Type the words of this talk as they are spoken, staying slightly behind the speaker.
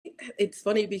it's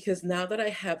funny because now that I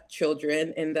have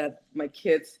children and that my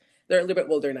kids, they're a little bit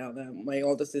older now. My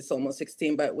oldest is almost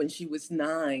 16, but when she was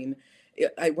 9,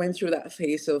 I went through that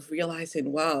phase of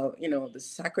realizing, wow, the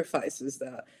sacrifices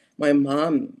that my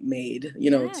mom made,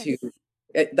 to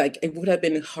Yes. like it would have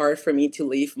been hard for me to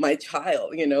leave my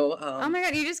child, Oh my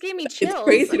God, you just gave me it's chills.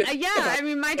 crazy to Yeah, think about. I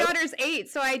mean, my daughter's 8,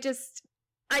 so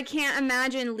I can't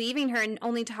imagine leaving her and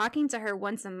only talking to her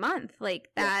once a month like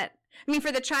Yeah. that. I mean,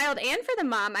 for the child and for the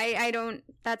mom, I don't,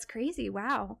 that's crazy.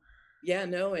 Wow. Yeah,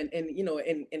 no, and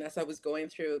as I was going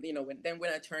through,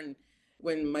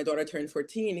 when my daughter turned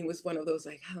 14, it was one of those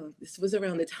like, oh, this was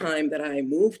around the time that I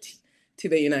moved to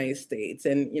the United States,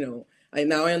 and I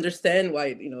understand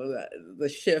why, the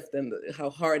shift and how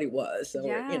hard it was. So,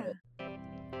 Yeah.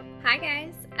 Hi,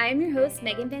 guys. I'm your host,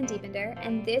 Megan Van Diepender,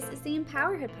 and this is the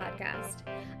Empowerhood podcast.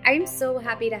 I am so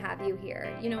happy to have you here.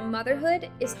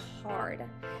 Motherhood is hard,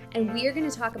 and we are going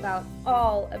to talk about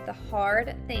all of the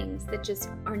hard things that just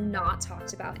are not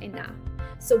talked about enough.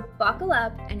 So buckle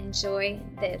up and enjoy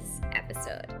this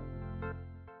episode.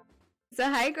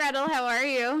 So, hi, Gretel. How are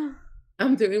you?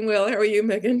 I'm doing well. How are you,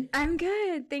 Megan? I'm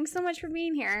good. Thanks so much for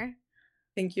being here.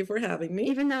 Thank you for having me.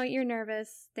 Even though you're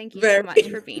nervous, thank you so Very. much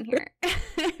for being here.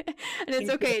 And it's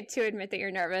Thank you. okay to admit that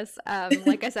you're nervous.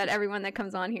 Like I said, everyone that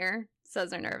comes on here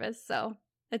says they're nervous, so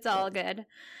it's all good.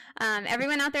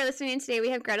 Everyone out there listening today, we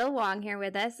have Grettel Wong here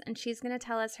with us, and she's going to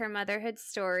tell us her motherhood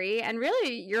story and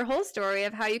really your whole story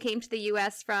of how you came to the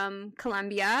U.S. from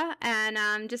Colombia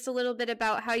and just a little bit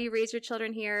about how you raise your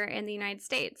children here in the United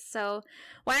States. So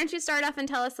why don't you start off and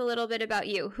tell us a little bit about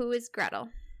you? Who is Grettel?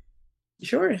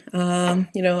 Sure.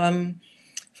 I'm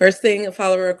first thing a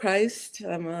follower of Christ.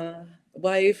 I'm a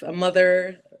wife, a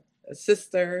mother, a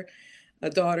sister, a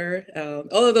daughter,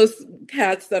 all of those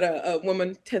hats that a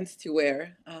woman tends to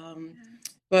wear.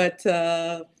 But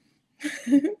sorry.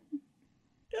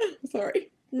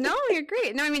 No, you're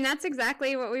great. No, I mean, that's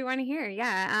exactly what we want to hear.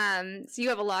 Yeah. So you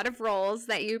have a lot of roles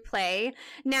that you play.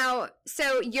 Now,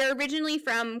 so you're originally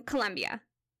from Colombia,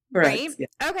 right? Correct.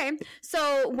 Yeah. Okay.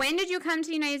 So when did you come to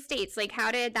the United States? Like,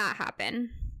 how did that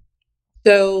happen?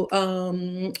 So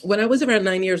when I was around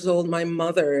 9 years old, my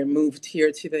mother moved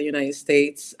here to the United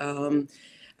States.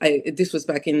 This was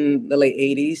back in the late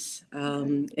 80s.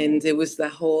 And it was the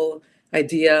whole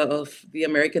idea of the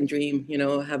American dream,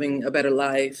 having a better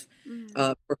life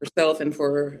Mm. for herself and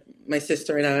for my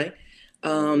sister and I.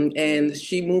 And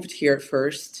she moved here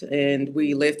first, and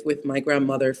we lived with my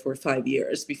grandmother for 5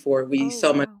 years before we Oh,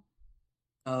 saw my.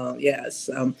 wow. Yes,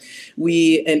 and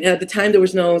at the time there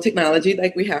was no technology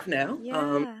like we have now.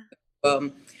 Yeah.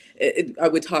 Um, I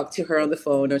would talk to her on the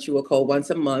phone, or she will call once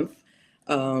a month,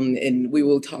 and we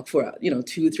will talk for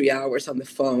 2, 3 hours on the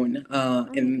phone, Oh, my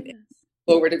and goodness.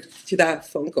 forward to that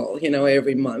phone call,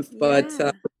 every month. But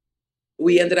Yeah.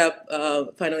 we ended up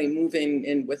finally moving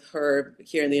in with her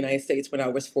here in the United States when I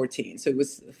was 14. So it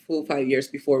was a full 5 years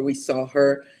before we saw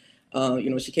her.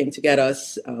 She came to get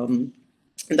us.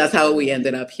 And that's how we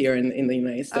ended up here in the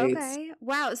United States. Okay.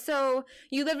 Wow. So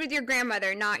you lived with your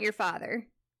grandmother, not your father.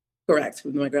 Correct,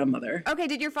 with my grandmother. Okay.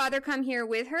 Did your father come here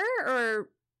with her, or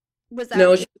was that?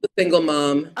 No, she was a single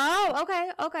mom. Oh, okay,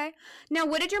 okay. Now,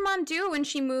 what did your mom do when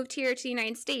she moved here to the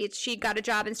United States? She got a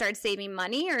job and started saving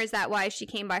money, or is that why she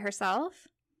came by herself?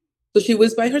 So she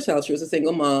was by herself. She was a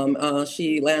single mom.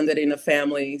 She landed in a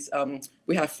family.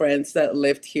 We have friends that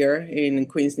lived here in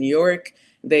Queens, New York.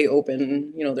 They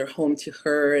opened, their home to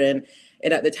her, and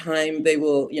at the time they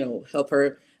will, help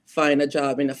her find a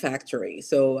job in a factory.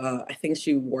 So I think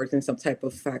she worked in some type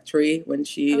of factory when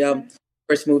she Okay.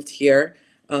 first moved here.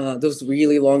 Those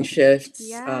really long shifts.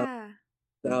 Yeah.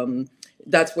 Um,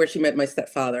 that's where she met my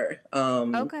stepfather.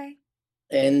 Okay.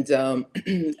 And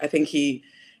I think he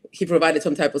provided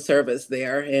some type of service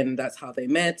there, and that's how they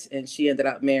met. And she ended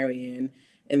up marrying,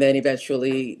 and then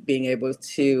eventually being able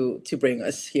to bring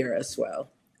us here as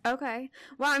well. Okay.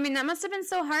 Well, I mean, that must have been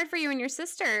so hard for you and your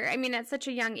sister. I mean, at such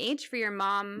a young age for your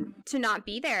mom to not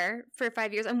be there for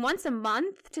 5 years and once a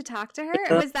month to talk to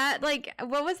her. Uh, Was that like,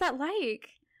 what was that like?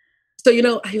 so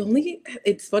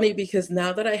it's funny because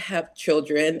now that I have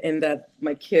children and that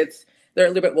my kids, they're a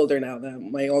little bit older now.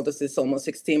 My oldest is almost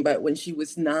 16, but when she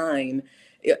was 9,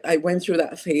 I went through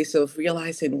that phase of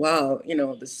realizing, wow,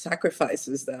 the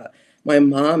sacrifices that my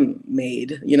mom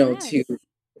made, to Yes.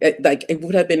 like it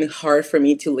would have been hard for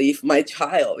me to leave my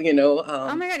child,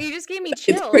 Oh my God, you just gave me it's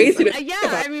chills. crazy to think Yeah,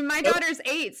 about. I mean, my daughter's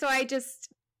 8, so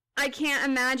I can't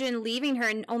imagine leaving her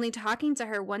and only talking to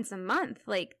her once a month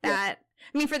like Yeah. that.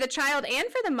 I mean, for the child and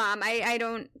for the mom, I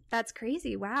don't, that's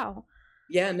crazy. Wow.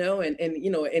 Yeah, no, and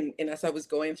as I was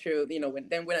going through,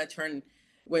 when I turned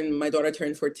when my daughter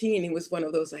turned 14, it was one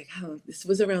of those like, oh, this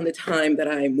was around the time that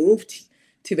I moved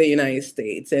to the United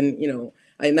States. And,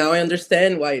 I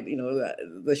understand why,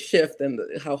 the shift and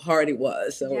how hard it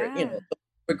was. So, Yeah.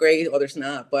 we're great, others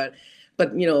not. But,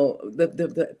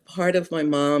 the part of my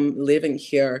mom living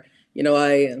here,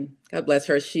 God bless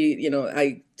her. She,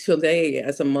 today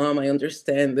as a mom, I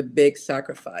understand the big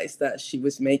sacrifice that she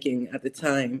was making at the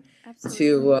time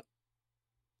Absolutely.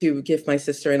 to give my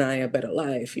sister and I a better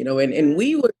life, and Yeah.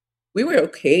 we were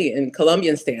okay in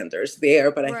Colombian standards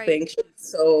there, but I Right. think she's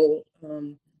so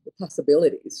the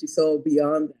possibilities. She's so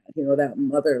beyond that, that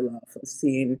mother love of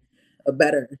seeing a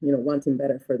better, wanting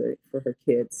better for her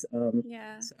kids.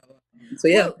 Yeah. So so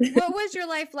yeah. What was your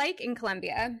life like in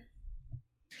Colombia?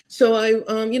 So I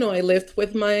lived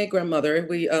with my grandmother.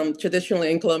 We traditionally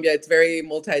in Colombia, it's very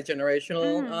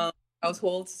multi-generational Mm-hmm.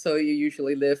 households. So you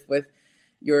usually live with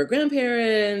your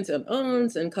grandparents and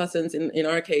aunts and cousins. In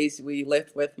our case, we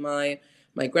lived with my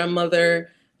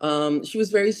grandmother. She was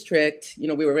very strict.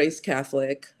 We were raised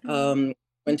Catholic. Mm-hmm.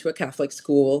 Went to a Catholic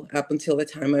school up until the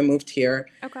time I moved here.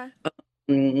 Okay.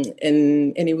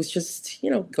 And it was just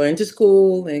going to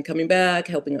school and coming back,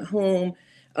 helping at home,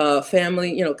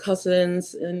 family,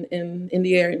 cousins in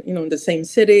the air, in the same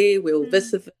city. We'll Mm.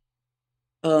 visit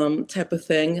type of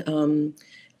thing.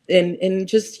 And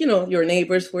just your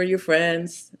neighbors were your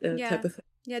friends, type Yeah. of thing.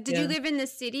 Yeah. Did you Yeah. live in the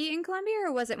city in Colombia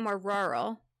or was it more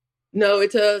rural? No,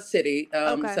 it's a city.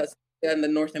 So Okay. it's in the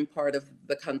northern part of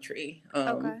the country.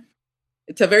 Okay.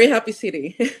 It's a very happy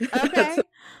city. Lots Okay. of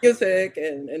music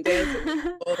and dancing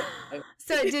all the time.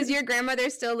 So, does your grandmother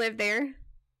still live there?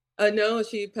 No,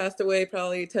 she passed away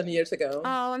probably 10 years ago.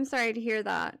 Oh, I'm sorry to hear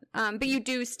that. But you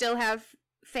do still have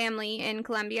family in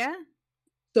Colombia?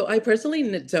 So I personally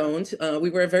don't. We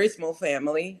were a very small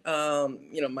family.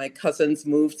 My cousins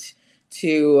moved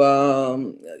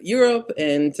to Europe,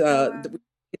 and Oh, wow.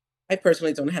 I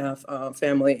personally don't have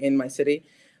family in my city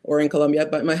or in Colombia.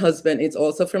 But my husband is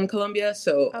also from Colombia,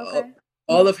 so Okay.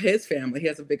 all of his family, he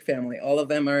has a big family. All of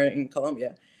them are in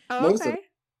Colombia, Oh, most of okay.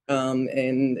 them.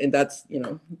 And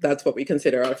that's what we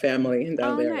consider our family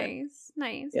down Oh, there. Yeah. nice.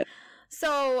 Nice. Yeah.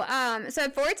 So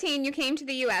at 14 you came to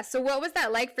the US. So what was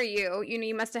that like for you?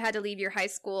 You must have had to leave your high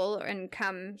school and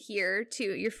come here to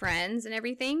your friends and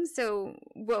everything. So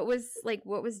what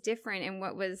was different and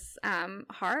what was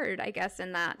hard, I guess,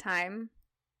 in that time?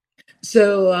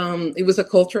 So it was a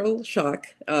cultural shock.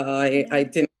 I Yeah.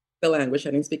 didn't speak the language.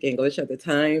 I didn't speak English at the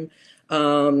time.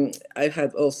 I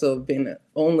had also been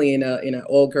only in an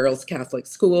all girls Catholic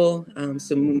school.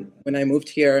 So when I moved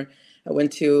here, I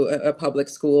went to a public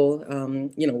school.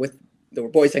 With there were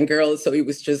boys and girls, so it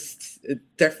was just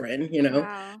different.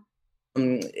 Wow.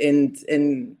 And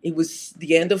it was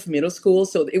the end of middle school,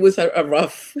 so it was a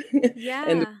rough and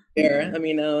Yeah. there. I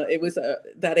mean, it was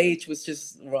that age was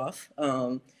just rough.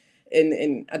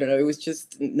 And I don't know, it was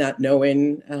just not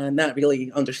knowing, not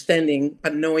really understanding,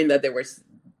 but knowing that they were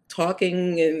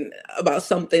talking and about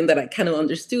something that I kind of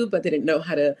understood, but didn't know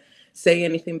how to say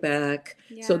anything back.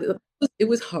 So Yeah. it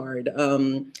was hard.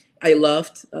 I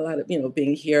loved a lot of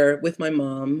being here with my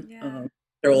mom Yeah.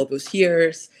 for all those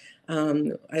years.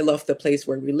 I loved the place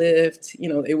where we lived.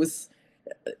 It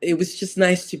was just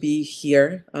nice to be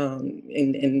here.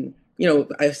 And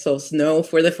I saw snow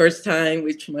for the first time,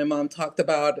 which my mom talked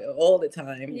about all the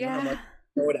time. How much Yeah.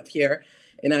 snow up here,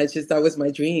 and that was my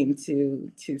dream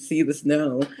to see the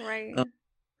snow. Right. Um,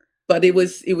 but it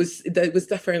was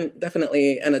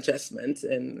definitely an adjustment,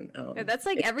 and Yeah, that's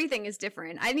like everything is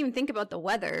different. I didn't even think about the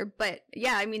weather, but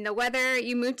yeah, I mean the weather,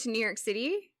 you moved to New York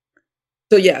City?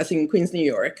 so yes, in Queens, New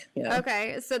York. Yeah.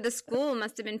 Okay, so the school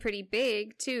must have been pretty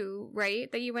big too, right?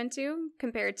 That you went to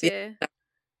compared Yeah. to.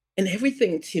 And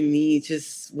everything to me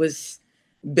just was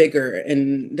bigger,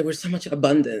 and there was so much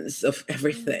abundance of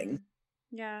everything. Mm,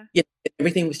 yeah. Yeah,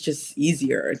 everything was just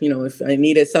easier. If I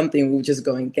needed something, we would just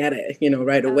go and get it,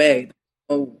 right Okay. away.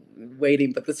 Oh,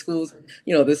 waiting. But the school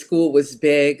was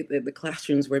big. The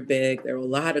classrooms were big. There were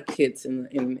a lot of kids in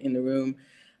the room,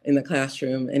 in the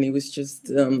classroom, and it was just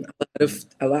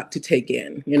a lot to take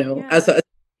in. As Yeah. a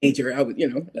teenager, I would,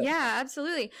 Yeah,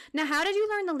 absolutely. Now, how did you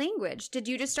learn the language? Did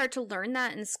you just start to learn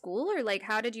that in school, or like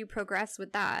how did you progress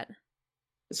with that?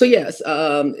 So yes,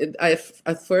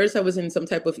 at first I was in some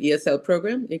type of ESL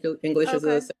program, English as a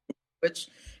Okay. second language,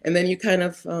 and then you kind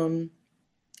of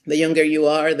the younger you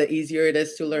are, the easier it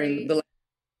is to learn Right.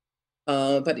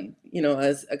 the. But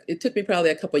as it took me probably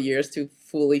a couple of years to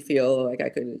fully feel like I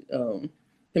could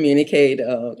communicate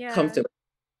Yeah. comfortably.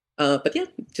 But yeah,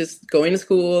 just going to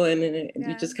school and you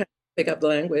Yeah. just kind of pick up the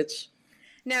language.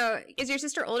 Now, is your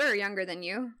sister older or younger than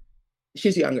you?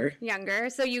 She's younger. Younger.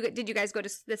 So you guys go to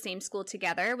the same school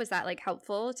together? Was that like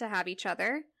helpful to have each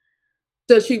other?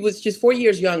 So she was just 4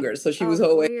 years younger. So she Oh, was four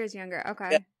always, years younger. yeah.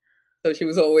 Okay. So she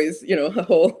was always, a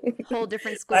whole Whole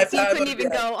different school. So you lifetime couldn't of,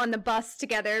 even yeah. go on the bus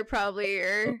together, probably,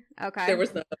 or There okay.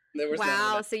 was none. There was none of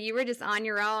Wow. that. So you were just on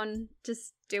your own,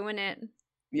 just doing it. Wow.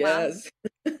 Yes.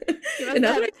 You And must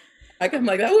now have that had. I'm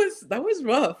like, that was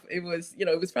rough. It was,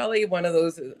 it was probably one of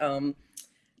those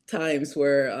times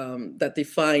where that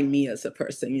defined me as a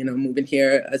person, moving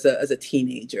here as a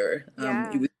teenager. It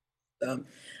Yeah. was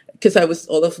because I was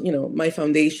all of, my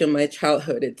foundation, my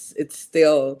childhood, it's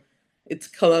still it's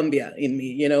Colombia in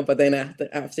me, but then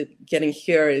after getting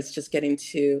here, it's just getting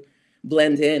to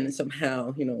blend in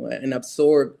somehow, and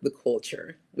absorb the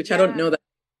culture, which I don't Yeah. know that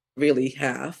I really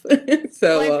have. Well, I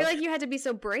So feel like you had to be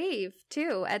so brave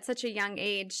too at such a young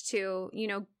age to,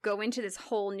 go into this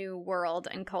whole new world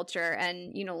and culture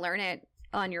and, learn it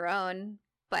on your own.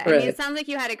 But I mean, it right. sounds like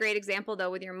you had a great example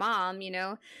though with your mom,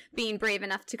 being brave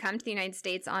enough to come to the United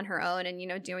States on her own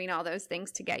and, doing all those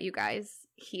things to get you guys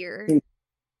here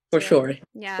For too. sure.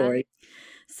 Yeah. Sure.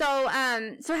 So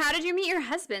how did you meet your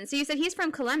husband? So you said he's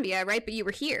from Colombia, right? But you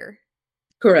were here.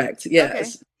 Correct. Okay.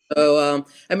 Yes. So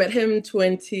I met him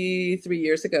 23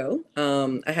 years ago.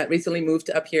 I had recently moved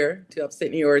up here to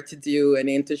upstate New York to do an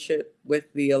internship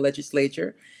with the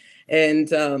legislature.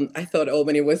 And I thought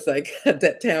Albany was like a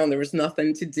dead town. There was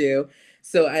nothing to do.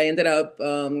 So I ended up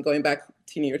going back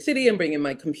to New York City and bringing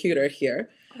my computer here.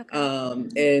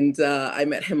 Okay. And I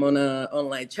met him on an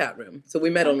online chat room. So we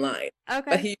met Okay. online. But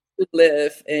Okay. he used to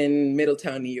live in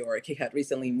Middletown, New York. He had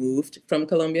recently moved from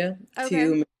Colombia Okay.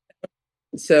 to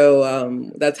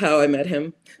so that's how I met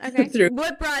him Okay. through.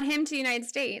 What brought him to the United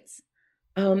States?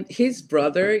 His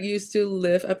brother used to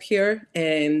live up here,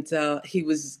 and he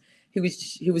was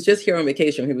just here on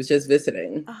vacation. He was just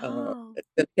visiting. Oh.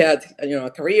 He had a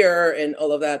career and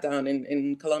all of that down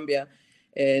in Colombia,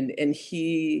 and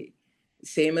he,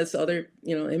 same as other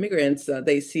immigrants,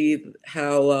 they see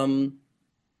how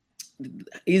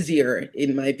easier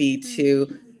it might be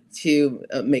Hmm. to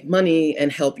make money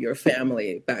and help your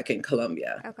family back in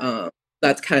Colombia. Okay.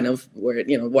 That's kind of where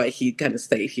why he kind of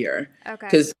stayed here, Okay.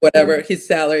 because whatever his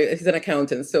salary, he's an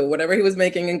accountant, so whatever he was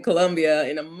making in Colombia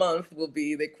in a month will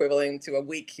be the equivalent to a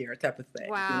week here, type of thing.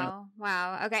 Wow.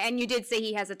 Wow. Okay. And you did say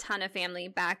he has a ton of family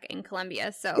back in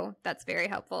Colombia, so that's very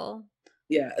helpful.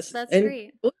 Yes, That's and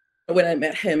great. when I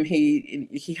met him,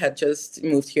 he had just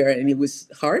moved here, and it was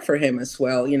hard for him as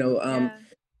well. Yeah.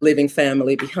 Leaving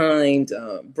family behind,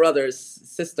 brothers,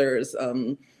 sisters,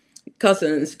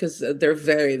 cousins, because they're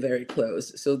very, very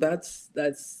close. So that's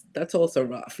also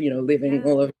rough. Leaving Yeah.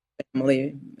 all of your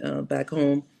family back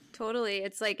home. Totally.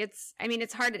 I mean,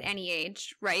 it's hard at any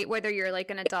age, right? Whether you're like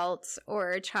an adult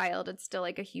or a child, it's still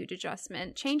like a huge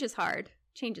adjustment. Change is hard.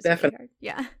 Change is really Definitely, hard.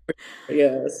 Yeah.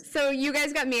 yes. So you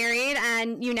guys got married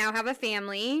and you now have a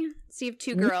family. So you have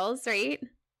two Mhm. girls, right?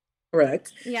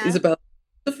 Correct. Yeah. Isabel,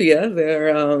 Sophia,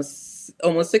 they're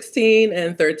almost 16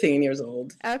 and 13 years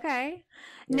old. Okay.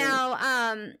 Yeah. Now,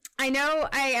 I know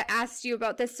I asked you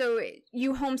about this. So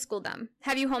you homeschooled them.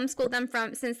 Have you homeschooled them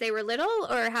from since they were little,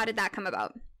 or how did that come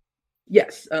about?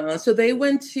 Yes. So they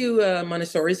went to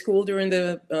Montessori school during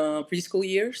the preschool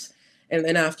years, and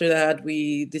then after that,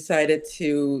 we decided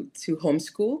to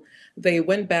homeschool. They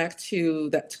went back to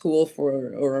that school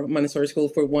or Montessori school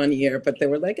for 1 year, but they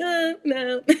were like,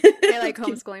 no, They like keep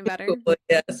homeschooling school. better.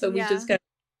 Yeah. So we Yeah. just kind of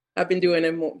have been doing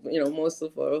it, most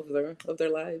of their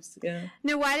lives. Yeah.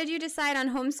 Now, why did you decide on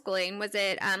homeschooling? Was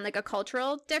it like a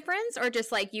cultural difference, or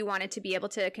just like you wanted to be able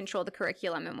to control the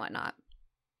curriculum and whatnot?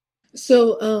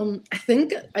 So I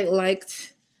think I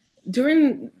liked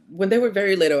during when they were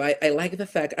very little. I like the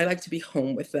fact I like to be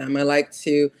home with them. I like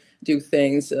to do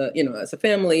things, as a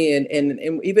family, and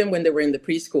even when they were in the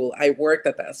preschool, I worked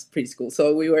at that preschool,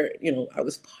 so we were, I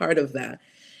was part of that.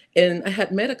 And I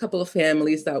had met a couple of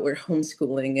families that were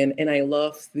homeschooling, and I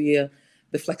loved the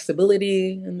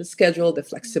flexibility and the schedule, the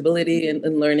flexibility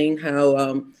and learning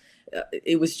how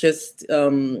it was just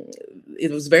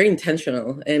it was very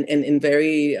intentional and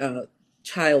very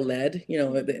child led.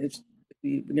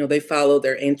 They follow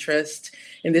their interest,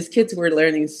 and these kids were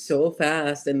learning so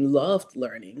fast and loved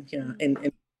learning. Yeah,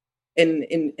 Mm.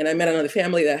 and I met another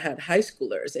family that had high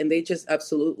schoolers, and they just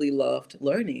absolutely loved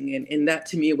learning, and that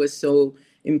to me was so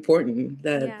important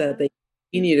that Yeah. they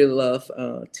continue to love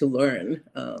to learn,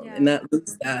 and Yeah. that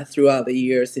looks that throughout the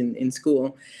years in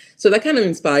school. So that kind of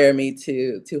inspired me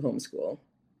to homeschool.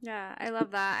 Yeah, I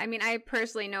love that. I mean, I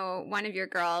personally know one of your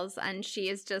girls, and she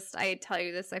is just, I tell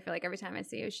you this, I feel like every time I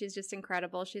see you, she's just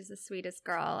incredible. She's the sweetest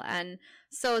girl and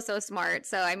so, so smart.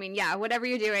 So, I mean, yeah, whatever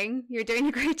you're doing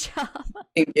a great job.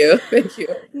 Thank you. Thank you.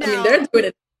 I mean, they're Now, doing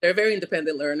it. They're very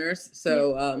independent learners. yeah,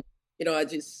 So, I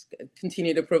just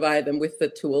continue to provide them with the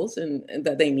tools and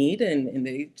that they need, and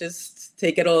they just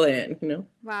take it all in.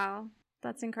 wow,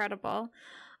 that's incredible.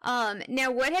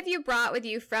 Now, what have you brought with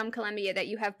you from Colombia that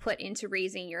you have put into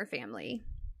raising your family?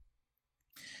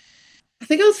 I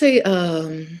think I'll say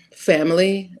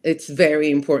family. It's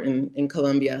very important in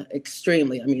Colombia,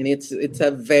 extremely. I mean, it's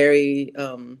a very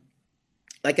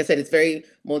like I said, it's very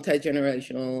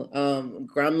multi-generational.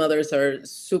 Grandmothers are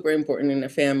super important in the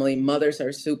family. Mothers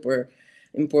are super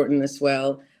important as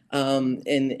well. And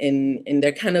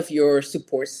they're kind of your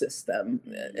support system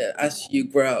as you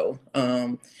grow.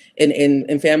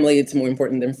 In family, it's more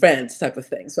important than friends, type of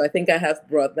thing. So I think I have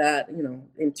brought that,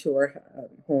 into our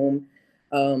home.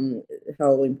 Um,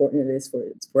 how important it is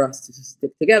for us to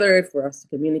stick together, for us to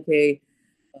communicate.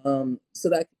 So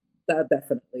that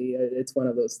definitely, it's one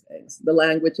of those things. The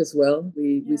language as well.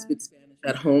 We Yeah. speak Spanish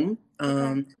at home.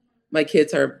 Okay. My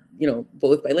kids are,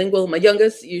 both bilingual. My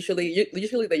youngest, usually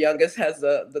the youngest has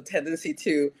the tendency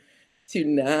to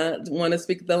not want to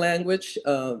speak the language,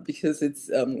 because it's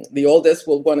the oldest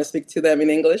will want to speak to them in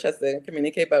English as they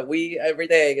communicate. But we every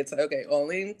day it's like, okay,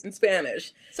 only in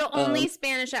Spanish. So Um, only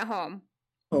Spanish at home.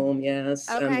 Home, yes.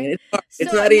 I Okay. mean, it's hard. It's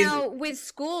So not easy. now with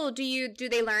school, do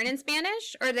they learn in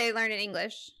Spanish or they learn in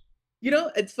English?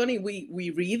 It's funny. We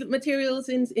read materials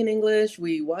in English,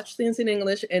 we watch things in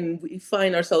English, and we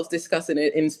find ourselves discussing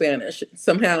it in Spanish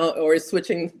somehow, or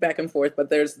switching back and forth. But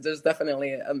there's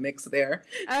definitely a mix there.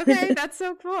 Okay, that's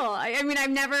so cool. I mean, I've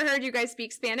never heard you guys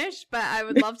speak Spanish, but I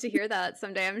would love to hear that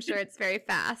someday. I'm sure it's very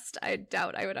fast. I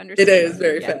doubt I would It understand is what you,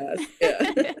 very yeah. fast.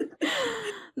 Yeah.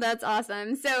 That's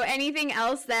awesome. So, anything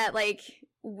else that, like,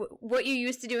 what you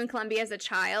used to do in Colombia as a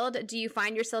child, do you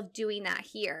find yourself doing that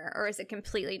here, or is it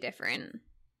completely different?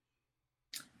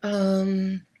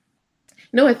 Um,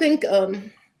 no, I think I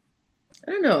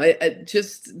don't know. I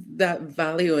just that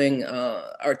valuing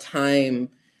our time,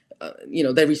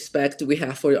 the respect we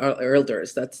have for our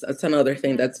elders. That's another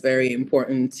thing Mhm. that's very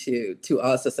important to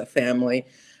us as a family.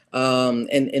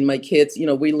 And my kids,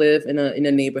 we live in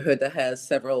a neighborhood that has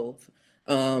several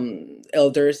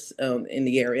elders in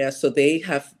the area, so they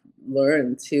have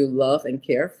learned to love and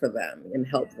care for them and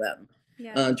help Yeah. them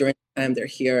Yeah. during the time they're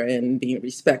here, and being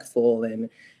respectful, and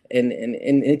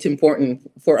it's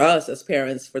important for us as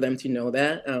parents for them to know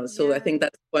that. So I Yeah. think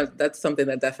that's something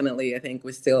that definitely I think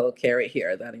we still carry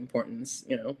here, that importance,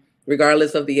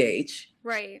 regardless of the age.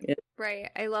 Right. Yeah.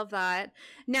 Right. I love that.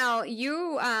 Now,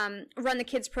 you run the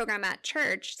kids program at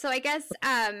church. So I guess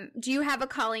do you have a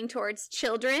calling towards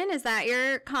children? Is that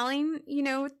your calling,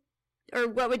 or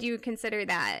what would you consider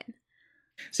that?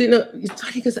 So it's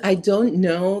funny because I don't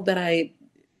know that I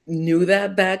knew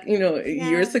that back, Yeah.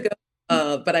 years ago.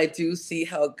 But I do see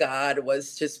how God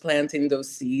was just planting those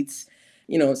seeds,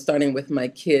 starting with my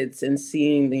kids, and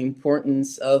seeing the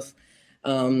importance of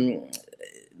um,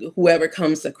 whoever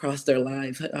comes across their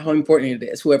life, how important it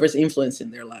is, whoever's influencing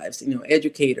their lives,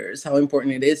 educators, how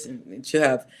important it is to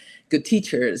have good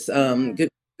teachers, Yeah. good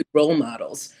role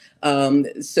models.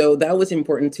 So that was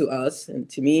important to us and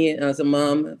to me as a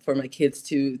mom, for my kids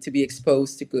to be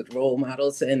exposed to good role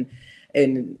models, and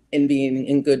being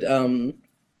in good,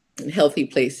 healthy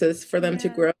places for them to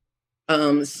Yeah. grow.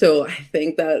 So I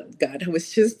think that God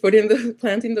was just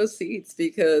planting those seeds,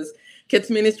 because kids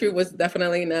ministry was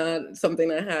definitely not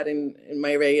something I had in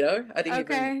my radar. I didn't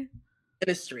even Okay.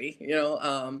 ministry,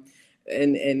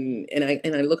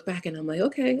 and I look back and I'm like,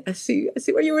 okay, I see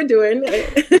what you were doing.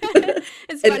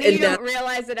 It's and funny you and now don't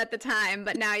realize it at the time,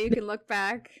 but now you can look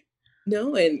back.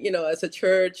 no, and as a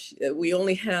church, we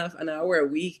only have an hour a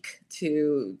week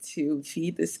to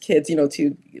feed these kids,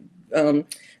 to um,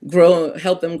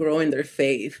 help them grow in their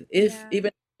faith, if Yeah.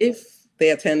 even if they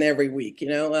attend every week.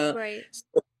 Right.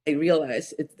 So I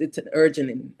realize it's an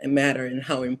urgent matter, and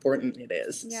how important it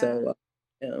is. Yeah. So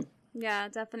yeah. Yeah,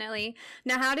 definitely.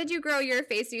 Now, how did you grow your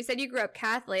faith? So you said you grew up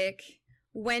Catholic.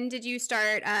 When did you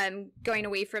start going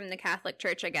away from the Catholic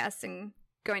Church, I guess, and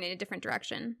going in a different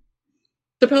direction?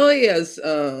 So probably as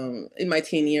in my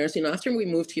teen years, after we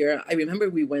moved here, I remember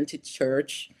we went to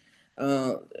church,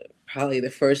 uh, probably the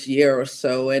first year or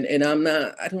so, and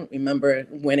I don't remember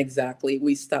when exactly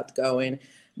we stopped going,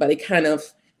 but I kind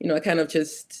of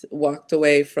just walked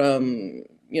away from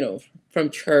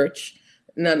church,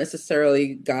 not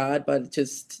necessarily God, but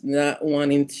just not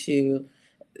wanting to,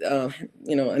 uh,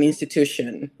 an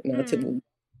institution, Hmm. to.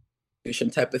 institution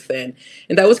type of thing.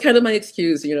 And that was kind of my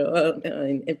excuse,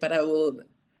 but I will,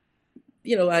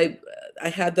 I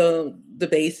had the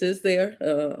basis there,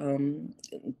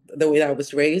 the way that I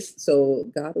was raised. So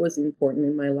God was important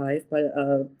in my life, but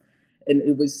and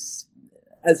it was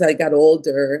as I got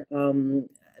older,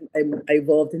 I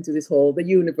evolved into this whole the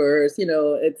universe.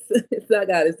 It's not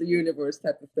God, it's the universe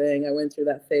type of thing. I went through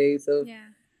that phase of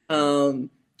Yeah.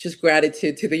 just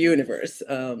gratitude to the universe,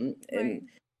 Right. and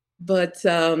but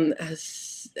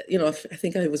as you know, I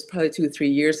think I was probably 2 or 3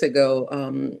 years ago.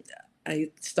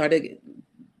 I started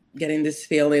getting this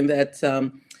feeling that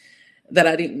that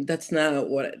I didn't.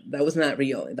 That was not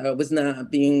real. That I was not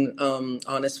being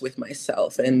honest with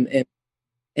myself. And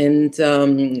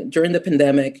during the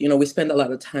pandemic, we spent a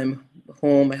lot of time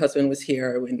home. My husband was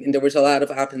here, and there was a lot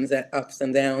of ups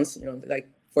and downs, like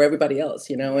for everybody else,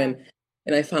 Yeah.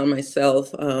 and I found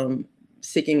myself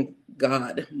seeking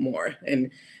God more and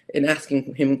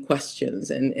asking him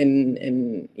questions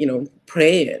and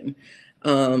praying.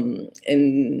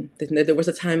 And then there was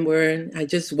a time where I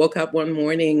just woke up one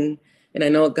morning, and I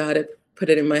know God had put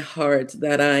it in my heart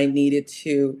that I needed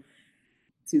to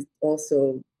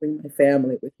also bring my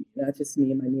family with me, not just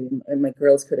me and my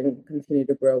girls couldn't continue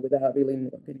to grow without really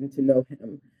getting to know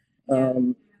him. Yeah.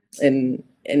 Um, and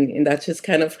that just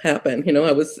kind of happened.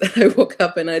 I woke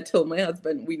up and I told my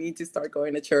husband we need to start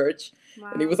going to church,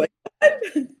 and he was Wow. like,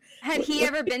 "What?" Had he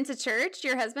ever been to church,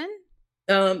 your husband?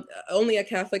 Only a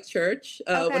Catholic church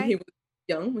when he Okay. was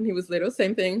young, when he was little.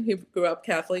 Same thing. He grew up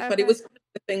Catholic, but it Okay. was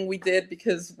the thing we did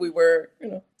because we were,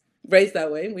 raised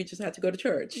that way. And we just had to go to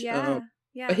church. Yeah. But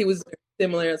Yeah. he was very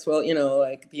similar as well.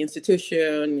 Like the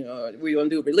institution. We don't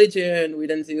do religion. We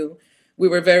didn't do. We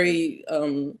were very,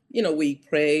 we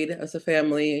prayed as a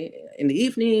family in the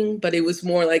evening, but it was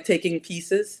more like taking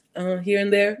pieces here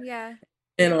and there Yeah.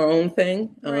 in our own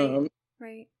thing. Right.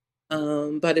 Right.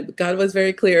 But God was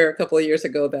very clear a couple of years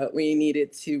ago that we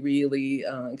needed to really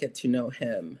get to know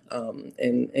Him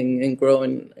and grow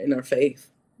in our faith.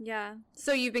 Yeah.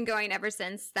 So you've been going ever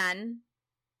since then?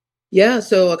 Yeah,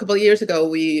 so a couple of years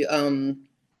ago,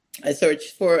 I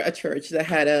searched for a church that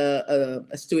had a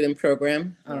student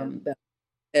program Yeah. that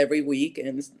every week,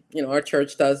 and our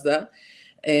church does that.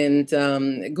 And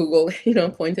Google,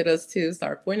 pointed us to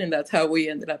Start Point, and that's how we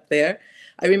ended up there.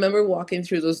 I remember walking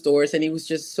through those doors, and it was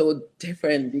just so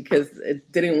different because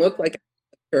it didn't look Yeah. like a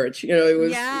church. It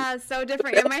was. Yeah, so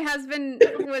different. And my husband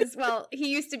was, well, he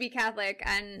used to be Catholic,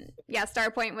 and yeah, Star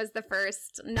Point was the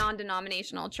first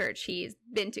non-denominational church he's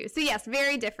been to. So yes,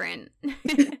 very different.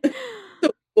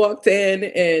 Walked in,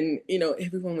 and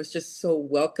everyone was just so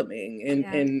welcoming, and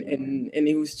Yeah. and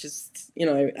it was just,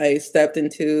 I stepped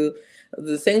into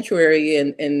the sanctuary,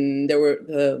 and there were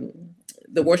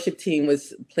the worship team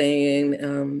was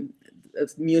playing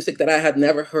music that I had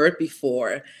never heard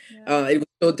before. Yeah. It was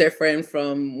so different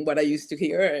from what I used to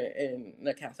hear in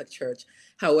the Catholic Church.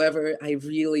 However, I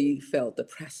really felt the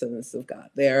presence of God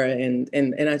there, and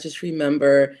I just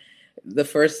remember the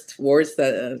first words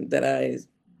that I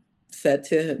said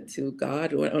to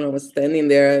God when I was standing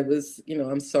there. It was,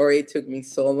 I'm sorry it took me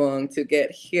so long to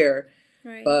get here,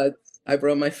 Right. but I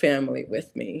brought my family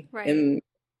with me, Right. and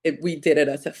we did it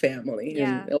as a family,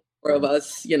 and Yeah. all four of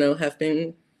us, have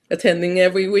been attending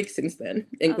every week since then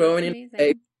and Oh, that's growing in faith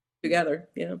amazing. together.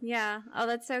 Yeah, Yeah. Oh,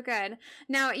 that's so good.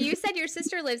 Now, you said your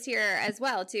sister lives here as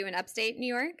well, too, in upstate New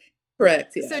York.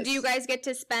 correct. So do you Yes. guys get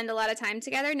to spend a lot of time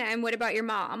together now? And what about your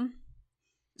mom?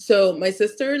 So my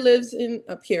sister lives in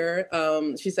up here.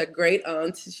 She's a great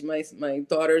aunt. My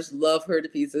daughters love her to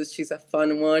pieces. She's a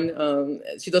fun one.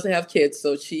 She doesn't have kids,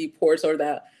 so she pours all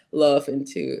that love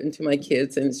into my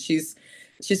kids, and she's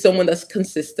someone that's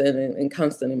consistent and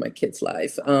constant in my kids'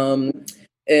 life.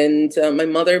 And my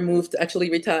mother actually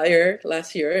retired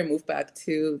last year and moved back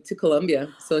to Colombia,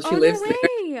 so she Oh, no lives there.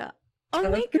 way. Oh,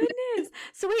 my goodness.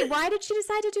 So wait, why did she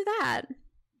decide to do that?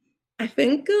 I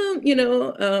think,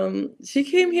 she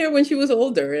came here when she was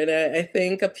older, and I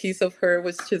think a piece of her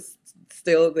was just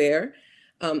still there.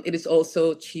 It is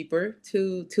also cheaper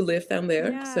to live down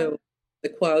there, Yeah. so the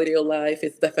quality of life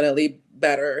is definitely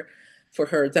better for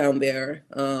her down there.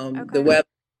 The Okay. weather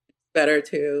is better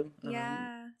too.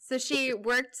 Yeah. So she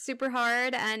worked super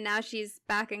hard and now she's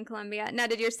back in Colombia. Now,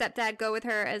 did your stepdad go with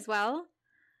her as well?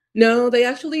 No, they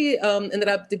actually ended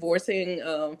up divorcing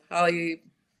probably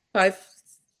five,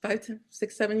 5 to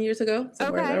 6, 7 years ago,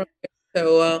 somewhere Okay. around there.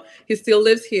 So he still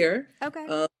lives here. Okay.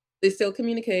 Uh, they still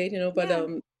communicate, but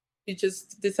Yeah. he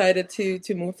just decided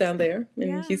to move down there, and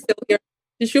Yeah. he's still here.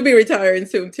 He should be retiring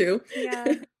soon too.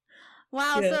 Yeah.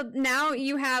 Wow. Yeah, So now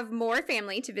you have more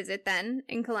family to visit then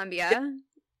in Colombia.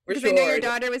 For Because I know your sure.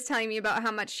 daughter was telling me about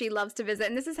how much she loves to visit.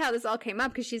 And this is how this all came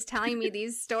up, because she's telling me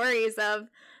these stories of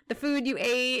the food you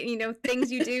ate,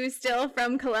 things you do still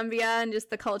from Colombia, and just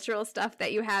the cultural stuff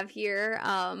that you have here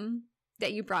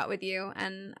that you brought with you.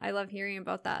 And I love hearing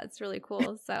about that. It's really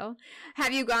cool. So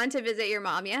have you gone to visit your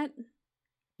mom yet?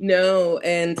 No,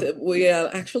 and we are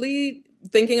actually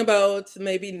thinking about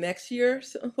maybe next year.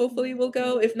 So hopefully we'll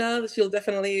go. If not, she'll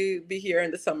definitely be here in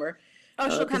the summer. Oh,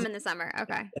 she'll come Because in the summer.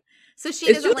 Okay. So she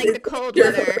it's doesn't like the just cold here.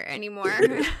 weather anymore.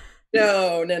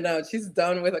 No, no, no. She's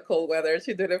done with the cold weather.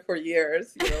 She did it for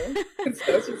years, So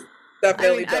she's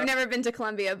definitely I've done. never been to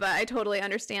Colombia, but I totally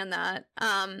understand that.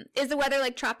 Is the weather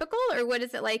like tropical, or what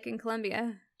is it like in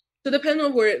Colombia? So depending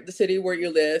on where the city where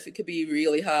you live, it could be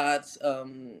really hot.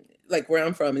 Like where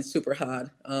I'm from, it's super hot.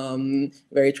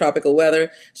 Very tropical weather.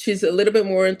 She's a little bit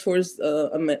more towards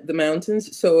the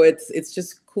mountains, so it's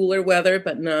just cooler weather,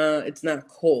 but it's not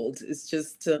cold. It's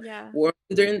just Yeah. warm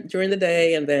during the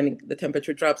day, and then the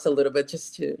temperature drops a little bit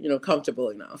just to comfortable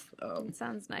enough. That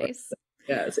sounds But nice.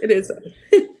 yes, it is.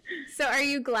 So are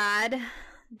you glad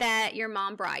that your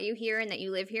mom brought you here and that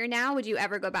you live here now? Would you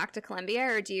ever go back to Colombia,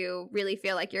 or do you really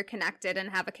feel like you're connected and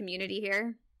have a community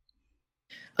here?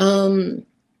 Um,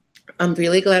 I'm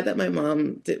really glad that my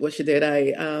mom did what she did.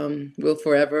 I will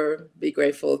forever be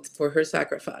grateful for her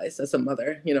sacrifice as a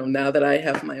mother. Now that I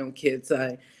have my own kids,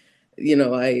 I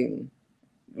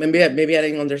maybe I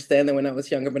didn't understand that when I was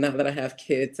younger, but now that I have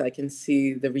kids, I can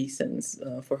see the reasons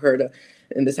for her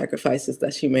and the sacrifices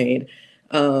that she made.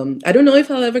 I don't know if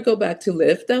I'll ever go back to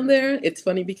live down there. It's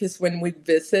funny because when we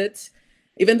visit,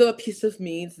 even though a piece of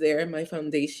me is there, my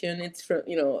foundation, it's from,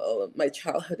 my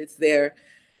childhood, it's there.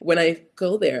 When I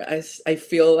go there, I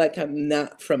feel like I'm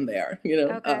not from there,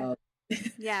 Okay.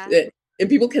 Yeah. and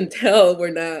people can tell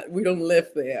we don't live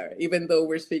there, even though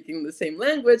we're speaking the same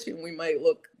language and we might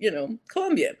look,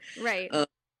 Colombian. Right.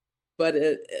 But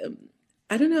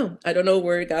I don't know. I don't know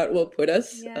where God will put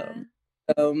us. Yeah.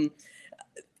 Um,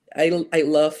 I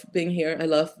love being here. I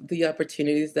love the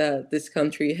opportunities that this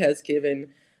country has given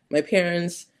my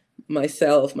parents,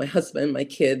 myself, my husband, my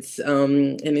kids,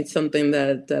 and it's something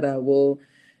that I will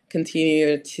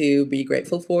continue to be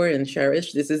grateful for and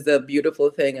cherish. This is the beautiful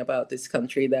thing about this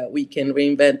country, that we can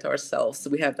reinvent ourselves.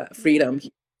 We have that Yeah. freedom,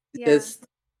 Yeah. just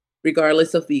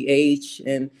regardless of the age,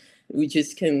 and we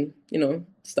just can,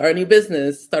 start a new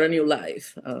business, start a new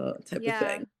life, type of Yeah.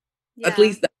 thing. At Yeah.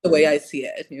 least that's the way I see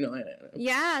it.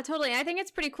 Yeah, totally. I think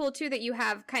it's pretty cool too that you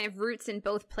have kind of roots in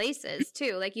both places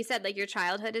too. Like you said, like your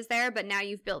childhood is there, but now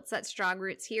you've built such strong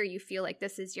roots here. You feel like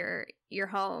this is your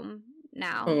home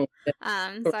now. Oh,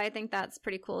 yeah. So I think that's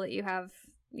pretty cool that you have,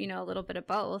 a little bit of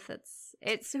both.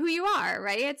 It's who you are,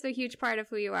 right? It's a huge part of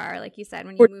who you are. Like you said,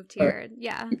 when you For moved sure. here,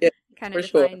 yeah, Yeah, kind for of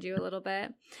sure. defined you a little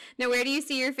bit. Now, where do you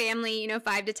see your family,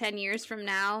 5 to 10 years from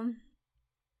now?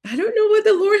 I don't know what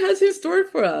the Lord has in store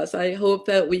for us. I hope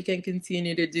that we can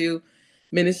continue to do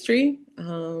ministry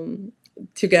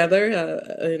together,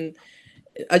 and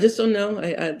I just don't know.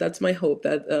 That's my hope,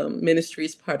 that ministry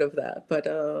is part of that. But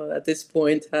at this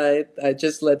point, I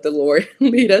just let the Lord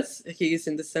lead us. He's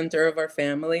in the center of our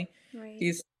family. Right.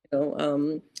 He's,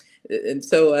 and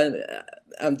so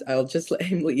I'll just let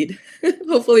him lead.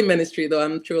 Hopefully, ministry, though.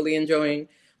 I'm truly enjoying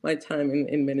my time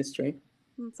in ministry.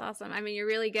 That's awesome. I mean, you're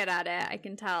really good at it. I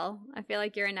can tell. I feel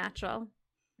like you're a natural.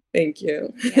 Thank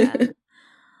you. Yeah.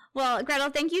 Well, Gretel,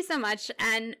 thank you so much.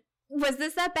 And was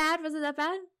this that bad? Was it that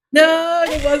bad? No,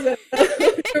 it wasn't.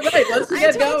 You're right. Once you I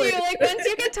get told going, you, like, once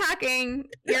you get talking,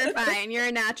 you're fine. You're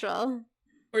a natural.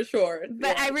 for sure.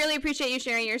 But Yeah. I really appreciate you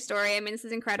sharing your story. I mean, this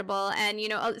is incredible. And,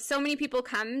 so many people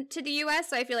come to the U.S.,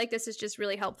 so I feel like this is just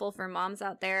really helpful for moms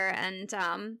out there. And,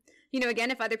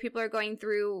 again, if other people are going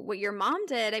through what your mom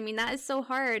did, I mean, that is so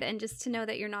hard. And just to know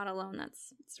that you're not alone,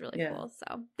 it's really cool.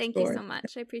 So thank you so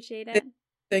much. I appreciate it.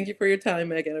 Thank you for your time,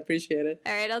 Megan. I appreciate it.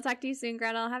 All right. I'll talk to you soon,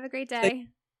 Gretel. Have a great day. Thank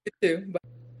you too. Bye.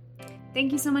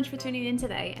 Thank you so much for tuning in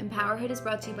today. Empowerhood is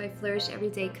brought to you by Flourish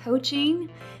Everyday Coaching.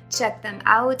 Check them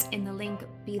out in the link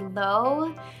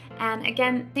below. And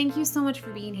again, thank you so much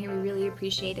for being here. We really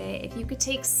appreciate it. If you could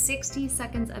take 60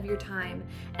 seconds of your time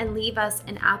and leave us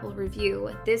an Apple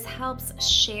review, this helps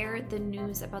share the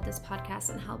news about this podcast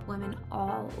and help women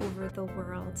all over the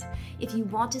world. If you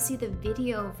want to see the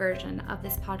video version of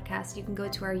this podcast, you can go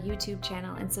to our YouTube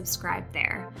channel and subscribe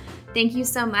there. Thank you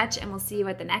so much, and we'll see you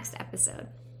at the next episode.